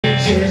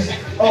just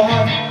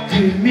on.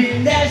 Give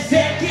me that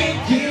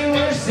second, you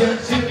were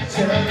such a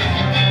turn.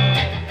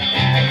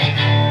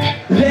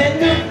 Let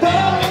the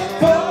ball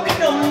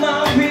falling on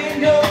my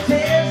window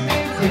tells me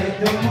that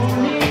the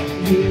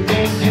morning here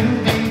and you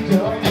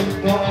become the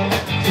ball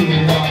too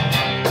long.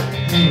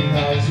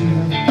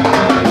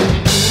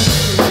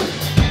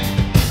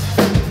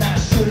 I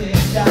shouldn't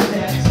stop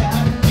that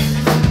time.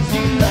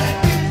 See,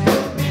 life is no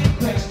big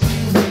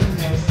question when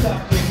you're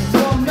stuck in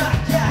your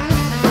mind.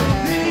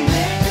 These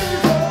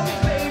angels always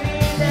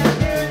waiting out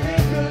there in the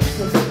good,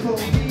 so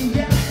pull me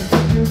out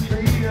and your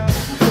freedom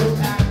so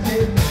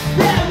active.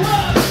 That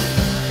was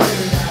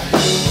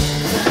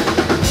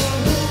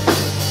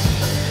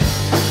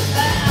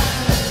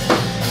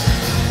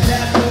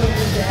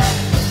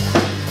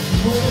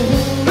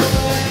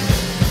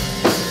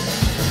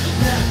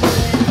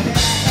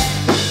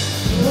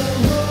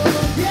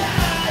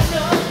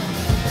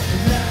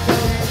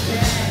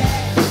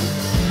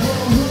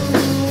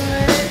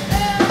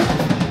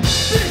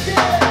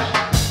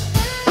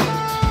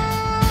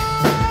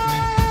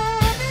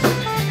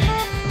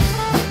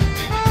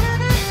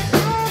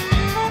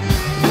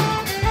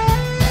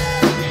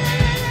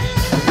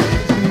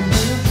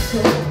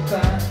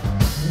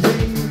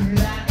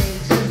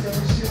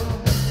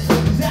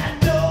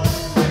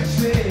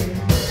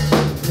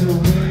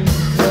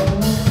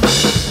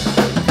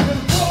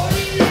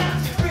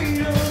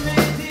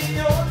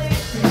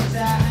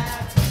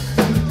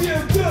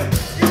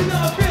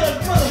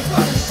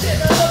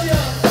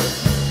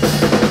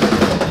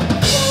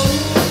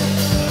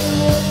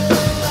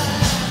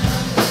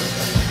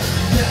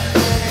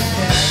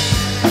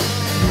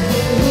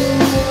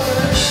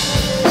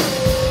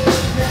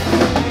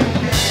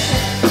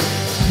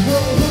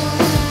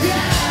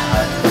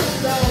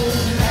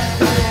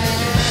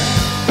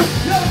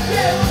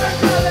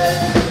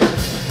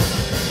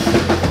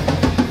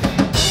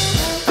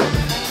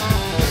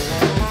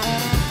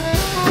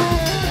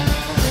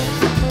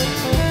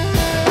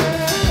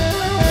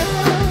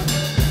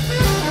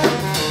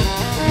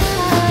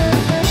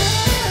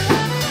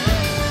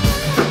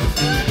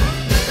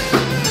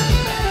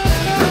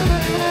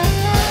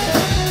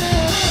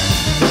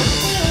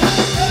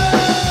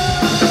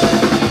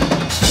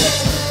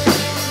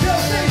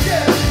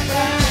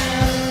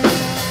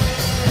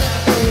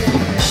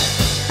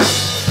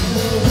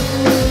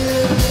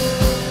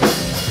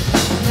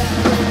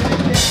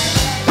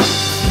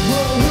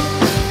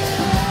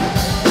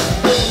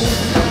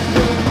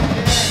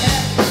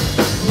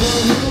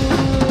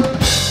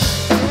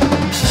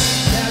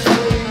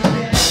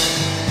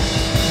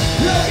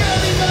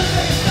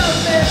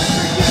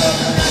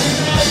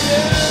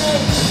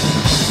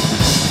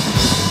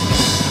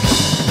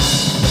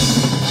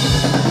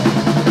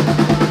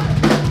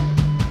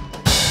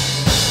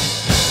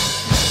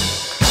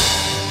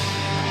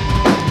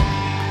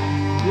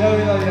Yo,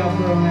 we love y'all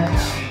for real, man.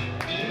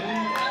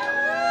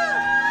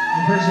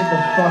 Appreciate the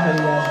fuck out of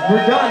you guys.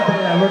 We're done for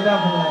tonight. We're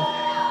done for tonight.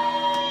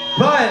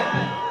 But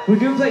we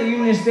do play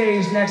Union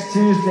Stage next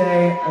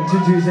Tuesday and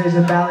 2 Tuesdays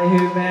at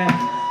Ballyhoo, man.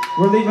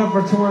 We're leaving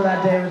for tour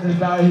that day with the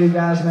Ballyhoo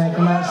guys, man.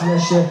 Come out and see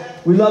that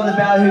shit. We love the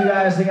Ballyhoo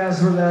guys. They got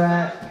us where they're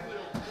at.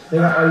 They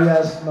got all you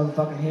guys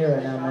motherfucking here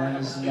right now, man.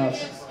 This is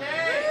nuts.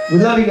 We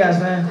love you guys,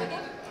 man.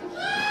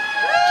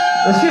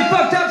 Let's get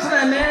fucked up tonight.